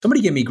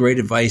Somebody gave me great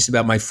advice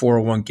about my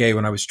 401k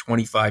when I was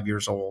 25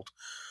 years old.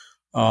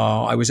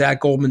 I was at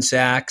Goldman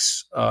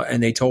Sachs,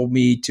 and they told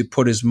me to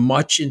put as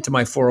much into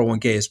my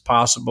 401k as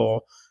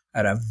possible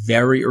at a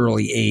very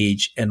early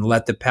age and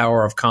let the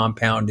power of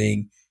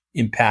compounding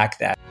impact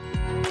that.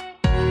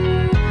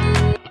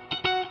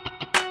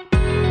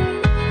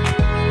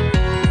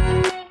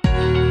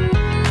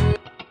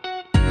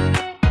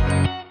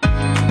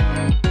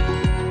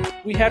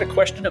 We had a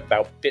question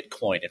about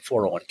Bitcoin and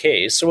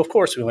 401ks, so of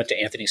course we went to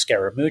Anthony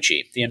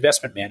Scaramucci, the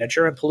investment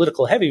manager and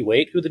political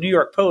heavyweight who the New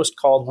York Post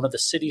called one of the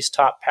city's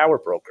top power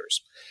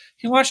brokers.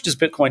 He launched his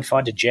Bitcoin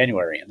fund in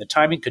January, and the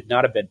timing could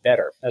not have been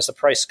better, as the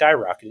price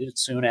skyrocketed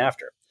soon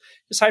after.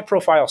 His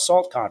high-profile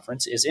SALT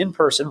conference is in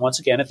person once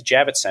again at the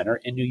Javits Center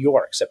in New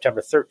York,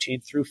 September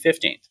 13th through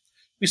 15th.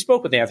 We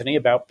spoke with Anthony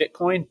about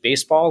Bitcoin,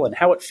 baseball, and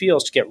how it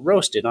feels to get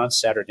roasted on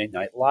Saturday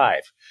Night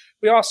Live.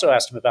 We also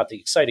asked him about the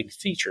exciting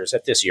features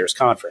at this year's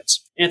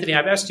conference. Anthony,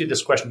 I've asked you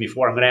this question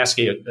before. I'm going to ask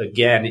you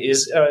again.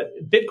 Is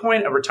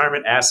Bitcoin a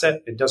retirement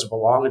asset? It doesn't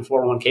belong in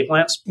 401k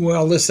plans?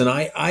 Well, listen,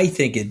 I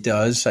think it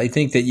does. I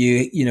think that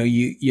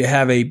you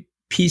have a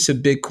piece of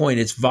Bitcoin.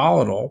 It's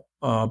volatile.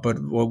 But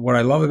what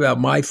I love about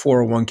my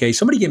 401k,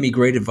 somebody gave me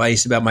great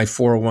advice about my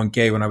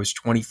 401k when I was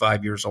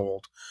 25 years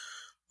old.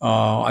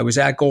 I was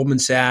at Goldman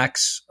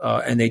Sachs,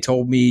 and they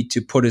told me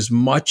to put as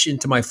much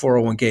into my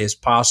 401k as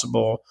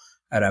possible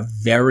at a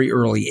very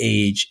early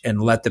age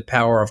and let the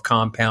power of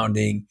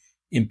compounding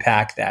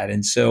impact that.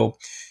 And so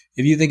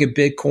if you think of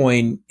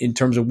Bitcoin in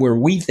terms of where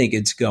we think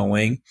it's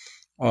going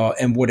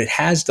and what it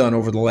has done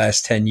over the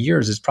last 10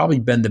 years, it's probably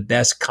been the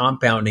best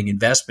compounding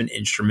investment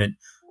instrument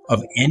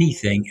of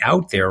anything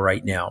out there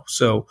right now.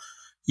 So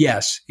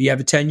yes, if you have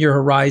a 10-year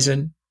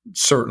horizon,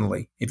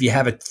 certainly. If you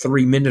have a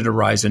 3-minute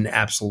horizon,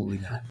 absolutely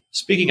not.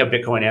 Speaking of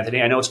Bitcoin,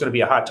 Anthony, I know it's going to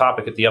be a hot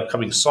topic at the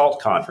upcoming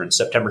SALT conference,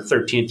 September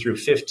 13th through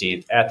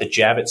 15th at the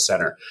Javits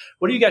Center.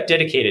 What do you got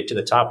dedicated to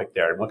the topic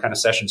there, and what kind of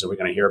sessions are we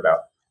going to hear about?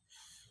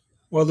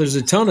 Well, there's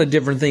a ton of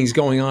different things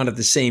going on at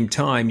the same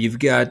time. You've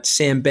got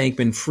Sam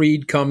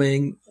Bankman-Fried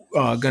coming,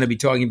 going to be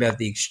talking about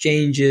the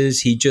exchanges.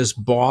 He just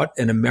bought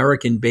an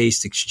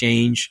American-based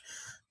exchange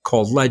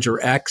called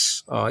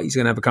LedgerX. He's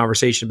going to have a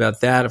conversation about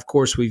that. Of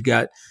course, we've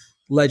got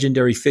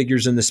legendary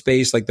figures in the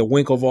space like the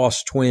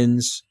Winklevoss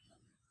twins,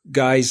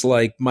 guys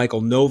like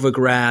Michael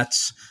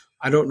Novogratz.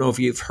 I don't know if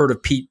you've heard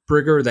of Pete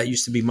Brigger. That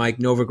used to be Mike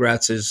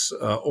Novogratz's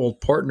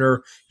old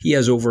partner. He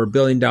has over $1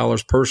 billion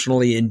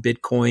personally in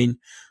Bitcoin.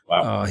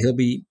 Wow. He'll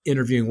be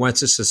interviewing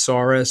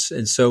Wenceslaus.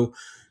 And so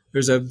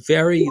there's a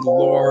very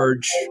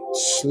large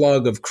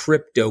slug of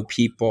crypto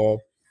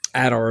people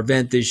at our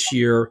event this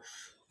year.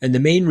 And the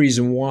main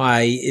reason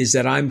why is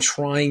that I'm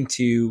trying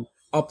to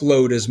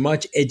upload as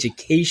much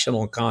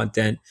educational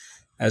content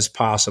as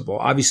possible.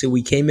 Obviously,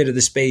 we came into the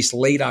space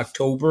late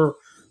October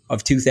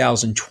of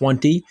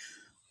 2020.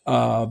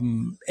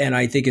 And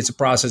I think it's a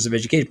process of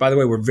education. By the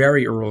way, we're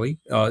very early.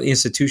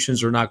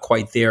 Institutions are not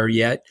quite there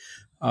yet.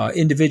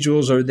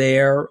 Individuals are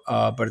there,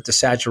 but the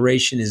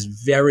saturation is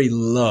very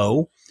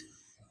low.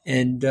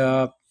 And,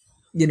 I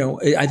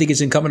think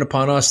it's incumbent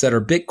upon us that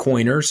are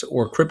Bitcoiners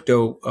or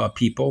crypto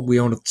people.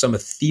 We own some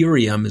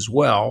Ethereum as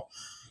well.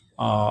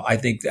 I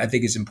think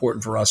it's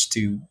important for us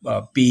to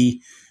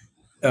be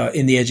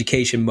in the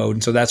education mode.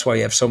 And so that's why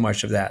you have so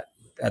much of that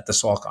at the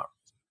SALT conference.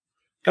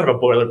 Kind of a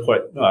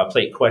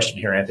boilerplate question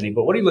here, Anthony,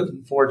 but what are you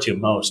looking forward to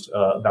most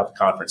about the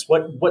conference?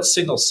 What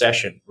single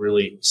session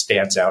really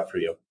stands out for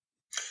you?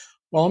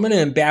 Well, I'm going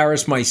to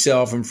embarrass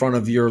myself in front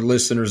of your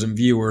listeners and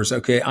viewers.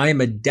 Okay, I am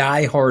a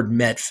diehard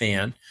Met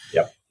fan.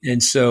 Yep.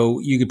 And so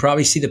you could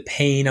probably see the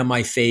pain on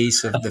my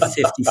face of the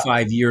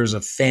 55 years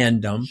of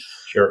fandom.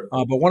 Sure.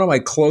 But one of my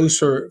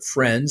closer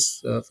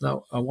friends,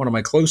 one of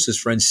my closest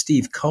friends,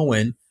 Steve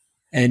Cohen,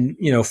 and,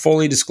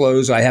 fully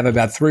disclosed, I have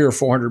about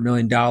 $300 or $400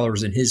 million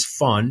in his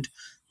fund.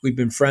 We've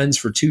been friends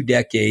for 2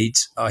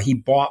 decades. He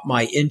bought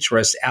my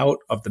interest out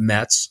of the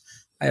Mets.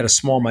 I had a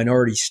small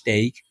minority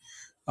stake.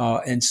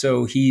 And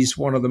so he's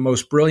one of the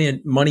most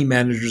brilliant money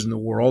managers in the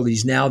world.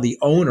 He's now the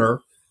owner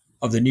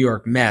of the New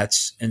York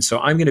Mets. And so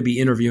I'm going to be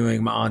interviewing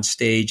him on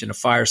stage in a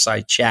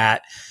fireside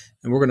chat.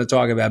 And we're going to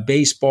talk about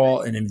baseball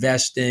and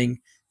investing.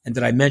 And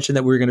did I mention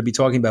that we were going to be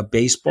talking about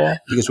baseball?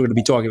 Because we're going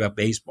to be talking about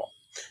baseball.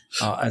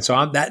 And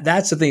so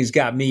that's the thing that's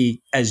got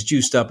me as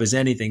juiced up as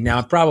anything. Now,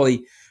 I've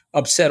probably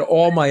upset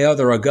all my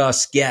other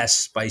august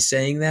guests by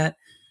saying that.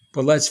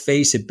 But let's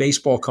face it,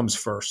 baseball comes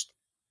first.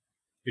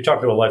 You're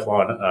talking to a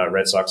lifelong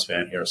Red Sox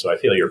fan here, so I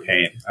feel your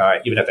pain,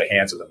 even at the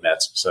hands of the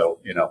Mets. So,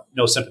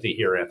 no sympathy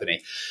here,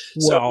 Anthony.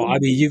 Well,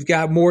 you've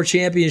got more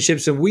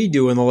championships than we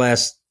do in the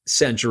last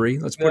century.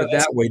 Let's put it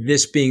that way.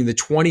 This being the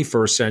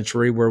 21st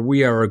century, where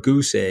we are a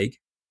goose egg.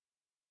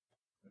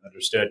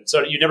 Understood.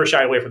 So you never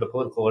shy away from the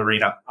political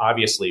arena,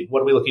 obviously.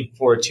 What are we looking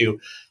forward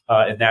to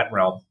in that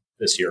realm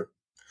this year?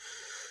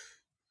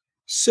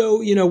 So,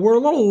 we're a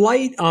little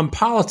light on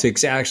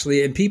politics,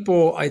 actually. And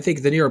people, I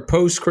think the New York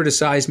Post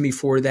criticized me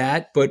for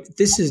that. But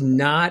this is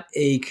not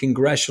a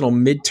congressional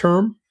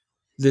midterm.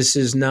 This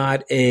is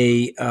not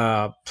a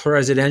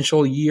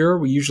presidential year.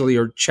 We usually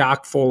are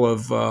chock full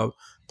of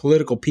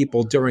political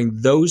people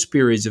during those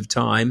periods of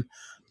time.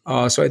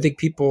 So I think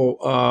people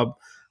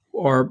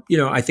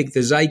I think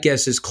the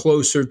zeitgeist is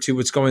closer to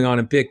what's going on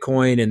in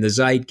Bitcoin and the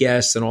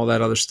zeitgeist and all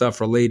that other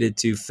stuff related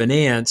to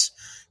finance.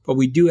 But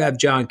we do have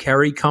John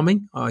Kerry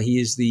coming. He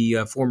is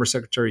the former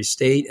Secretary of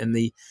State and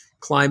the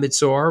climate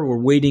czar. We're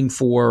waiting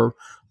for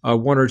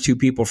one or two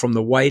people from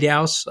the White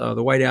House.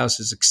 The White House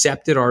has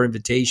accepted our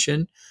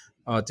invitation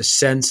to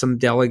send some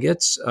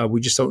delegates.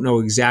 We just don't know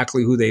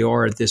exactly who they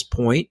are at this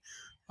point.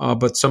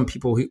 But some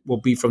people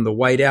will be from the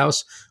White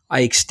House.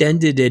 I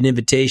extended an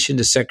invitation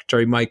to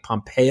Secretary Mike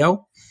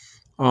Pompeo.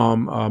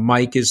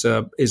 Mike is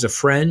a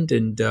friend,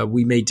 and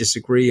we may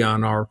disagree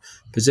on our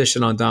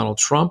position on Donald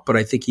Trump, but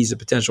I think he's a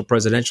potential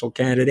presidential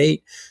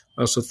candidate.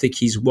 I also think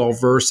he's well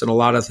versed in a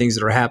lot of things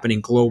that are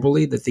happening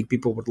globally that I think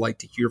people would like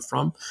to hear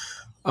from.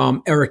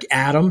 Eric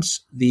Adams,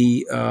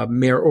 the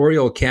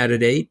mayoral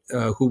candidate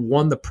who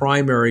won the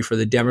primary for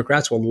the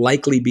Democrats, will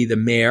likely be the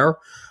mayor.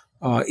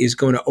 Is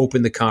going to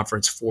open the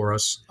conference for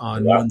us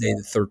on Monday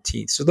the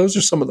 13th. So those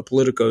are some of the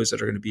politicos that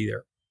are going to be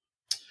there.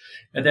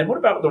 And then what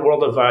about the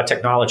world of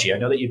technology? I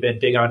know that you've been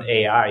big on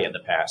AI in the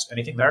past.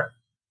 Anything there?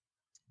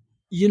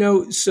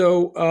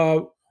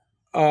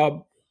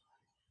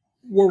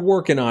 We're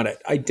working on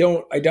it.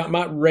 I'm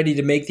not ready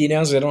to make the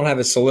announcement. I don't have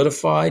it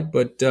solidified,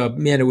 but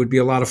man, it would be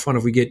a lot of fun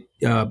if we get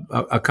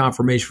a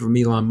confirmation from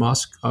Elon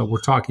Musk. We're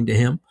talking to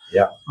him.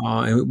 Yeah.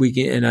 And we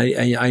can,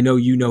 and I know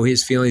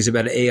his feelings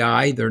about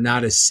AI. They're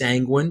not as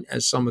sanguine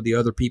as some of the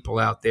other people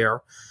out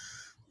there.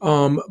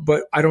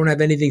 But I don't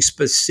have anything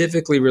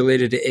specifically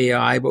related to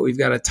AI, but we've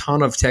got a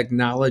ton of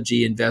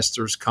technology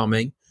investors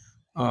coming,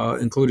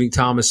 including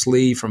Thomas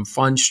Lee from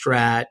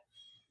Fundstrat.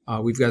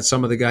 We've got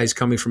some of the guys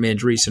coming from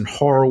Andreessen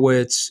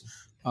Horowitz.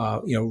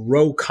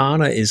 Ro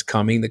Khanna is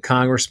coming, the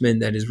congressman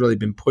that has really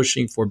been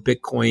pushing for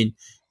Bitcoin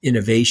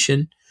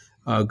innovation.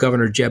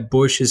 Governor Jeb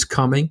Bush is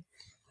coming.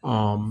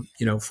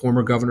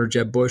 Former Governor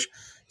Jeb Bush.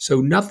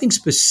 So nothing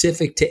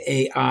specific to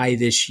AI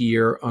this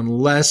year,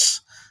 unless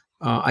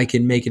I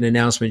can make an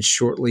announcement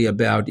shortly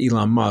about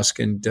Elon Musk.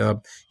 And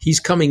he's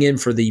coming in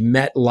for the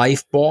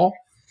MetLife ball.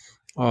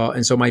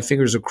 And so my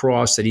fingers are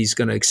crossed that he's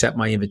going to accept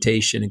my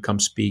invitation and come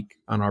speak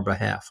on our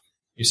behalf.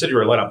 You said you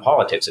were light on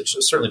politics. It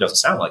certainly doesn't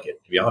sound like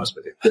it, to be honest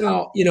with you.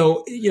 Well,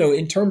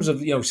 in terms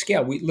of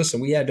scale,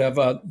 we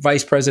had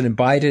Vice President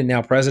Biden,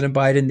 now President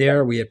Biden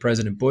there. We had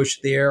President Bush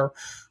there.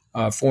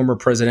 Former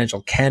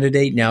presidential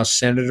candidate, now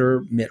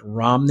Senator Mitt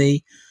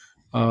Romney.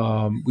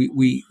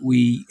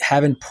 We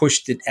haven't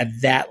pushed it at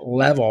that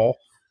level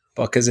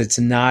because it's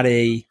not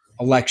a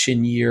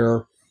election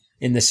year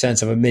in the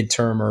sense of a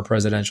midterm or a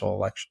presidential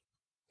election.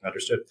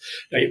 Understood.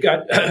 Now you've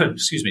got,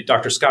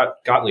 Dr.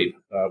 Scott Gottlieb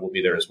will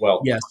be there as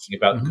well, yes, talking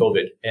about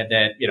COVID. And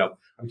then,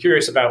 I'm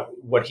curious about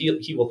what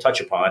he will touch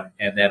upon,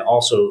 and then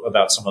also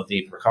about some of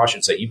the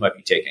precautions that you might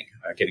be taking,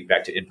 getting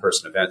back to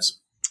in-person events.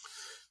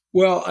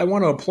 Well, I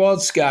want to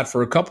applaud Scott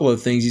for a couple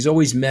of things. He's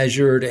always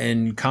measured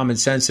and common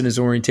sense in his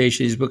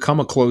orientation. He's become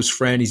a close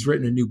friend. He's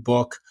written a new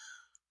book.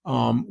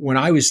 When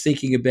I was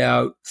thinking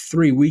about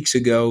 3 weeks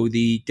ago,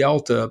 the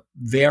Delta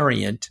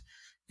variant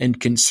and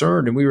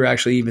concerned, and we were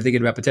actually even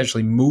thinking about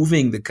potentially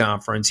moving the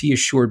conference, he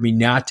assured me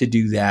not to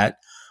do that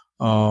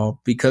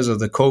because of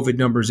the COVID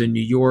numbers in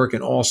New York,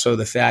 and also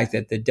the fact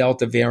that the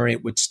Delta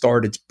variant would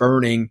start its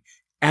burning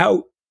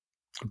out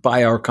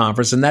by our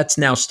conference. And that's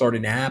now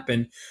starting to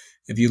happen.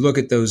 If you look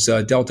at those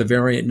Delta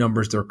variant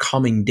numbers, they're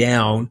coming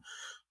down.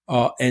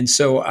 And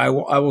so I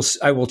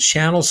will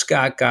channel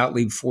Scott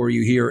Gottlieb for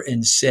you here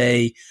and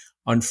say,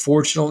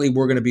 unfortunately,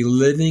 we're going to be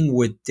living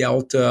with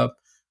Delta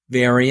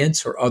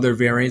variants or other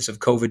variants of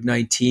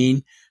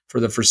COVID-19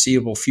 for the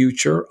foreseeable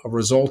future, a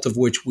result of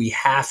which we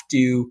have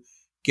to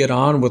get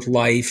on with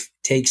life,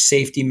 take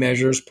safety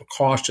measures,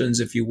 precautions,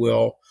 if you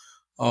will,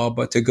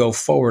 but to go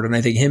forward. And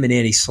I think him and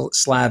Andy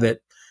Slavitt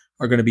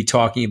are going to be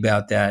talking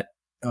about that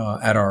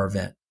at our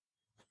event.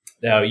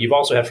 Now, you've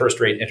also had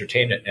first-rate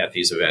entertainment at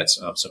these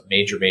events, some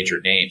major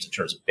names in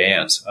terms of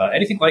bands.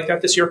 Anything like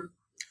that this year?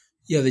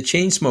 Yeah, the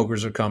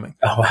Chainsmokers are coming.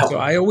 Oh, wow. So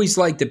I always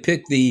like to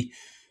pick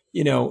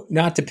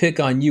not to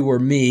pick on you or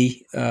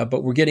me,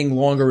 but we're getting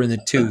longer in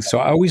the tooth. So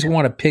I always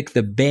want to pick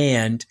the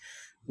band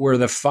where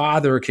the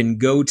father can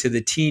go to the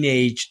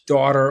teenage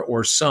daughter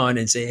or son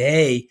and say,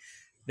 hey,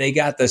 they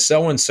got the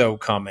so-and-so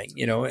coming,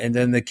 and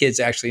then the kids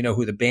actually know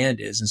who the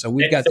band is. And so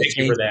we've got the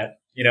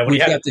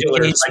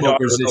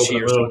Chainsmokers this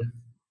year. So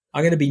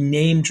I'm going to be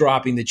name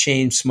dropping the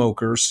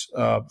Chainsmokers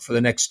for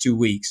the next 2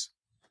 weeks.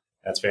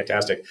 That's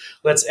fantastic.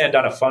 Let's end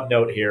on a fun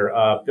note here.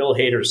 Bill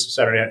Hader's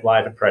Saturday Night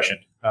Live impression.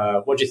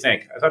 What'd you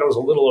think? I thought it was a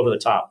little over the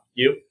top.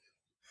 You?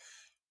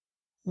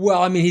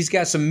 Well, I mean, he's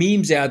got some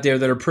memes out there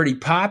that are pretty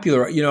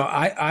popular.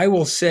 I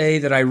will say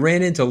that I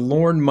ran into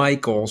Lorne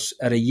Michaels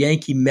at a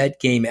Yankee Met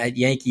game at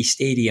Yankee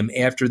Stadium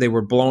after they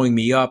were blowing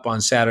me up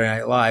on Saturday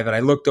Night Live. And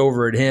I looked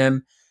over at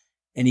him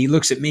and he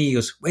looks at me. He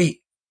goes, wait,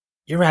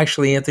 you're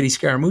actually Anthony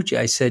Scaramucci.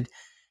 I said,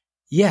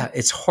 yeah,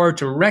 it's hard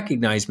to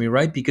recognize me,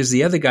 right? Because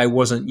the other guy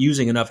wasn't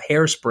using enough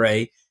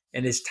hairspray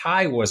and his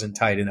tie wasn't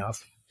tight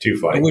enough. Too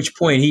funny. At which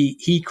point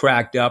he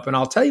cracked up. And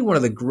I'll tell you one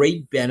of the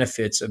great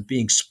benefits of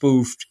being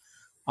spoofed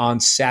on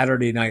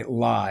Saturday Night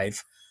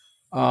Live.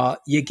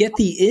 You get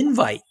the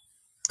invite.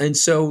 And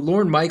so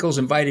Lorne Michaels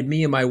invited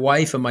me and my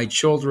wife and my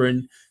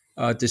children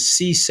to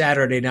see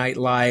Saturday Night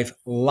Live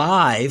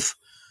live.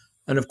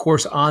 And of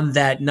course, on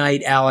that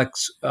night, Alec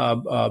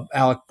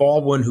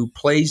Baldwin, who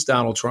plays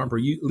Donald Trump, or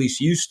at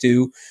least used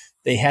to,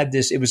 they had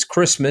this, it was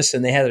Christmas,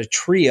 and they had a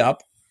tree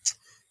up.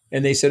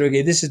 And they said,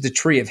 okay, this is the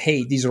tree of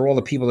hate. These are all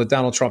the people that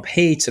Donald Trump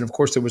hates. And of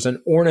course, there was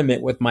an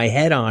ornament with my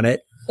head on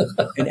it.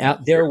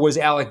 And there was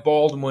Alec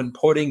Baldwin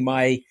putting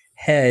my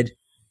head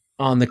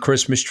on the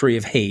Christmas tree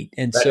of hate.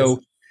 And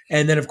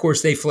and then, of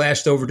course, they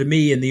flashed over to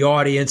me in the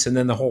audience, and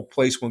then the whole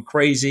place went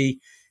crazy,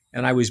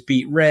 and I was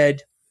beat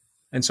red.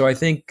 And so I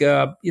think,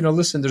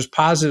 listen, there's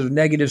positives and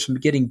negatives from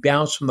getting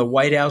bounced from the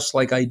White House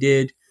like I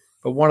did.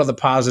 But one of the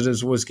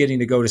positives was getting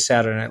to go to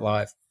Saturday Night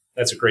Live.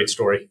 That's a great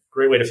story.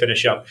 Great way to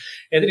finish up.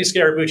 Anthony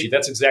Scaramucci,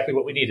 that's exactly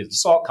what we needed. The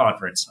SALT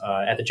Conference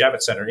at the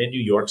Javits Center in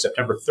New York,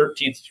 September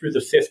 13th through the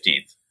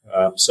 15th.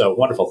 So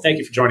wonderful. Thank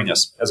you for joining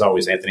us, as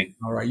always, Anthony.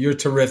 All right. You're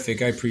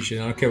terrific. I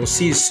appreciate it. Okay. We'll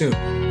see you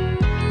soon.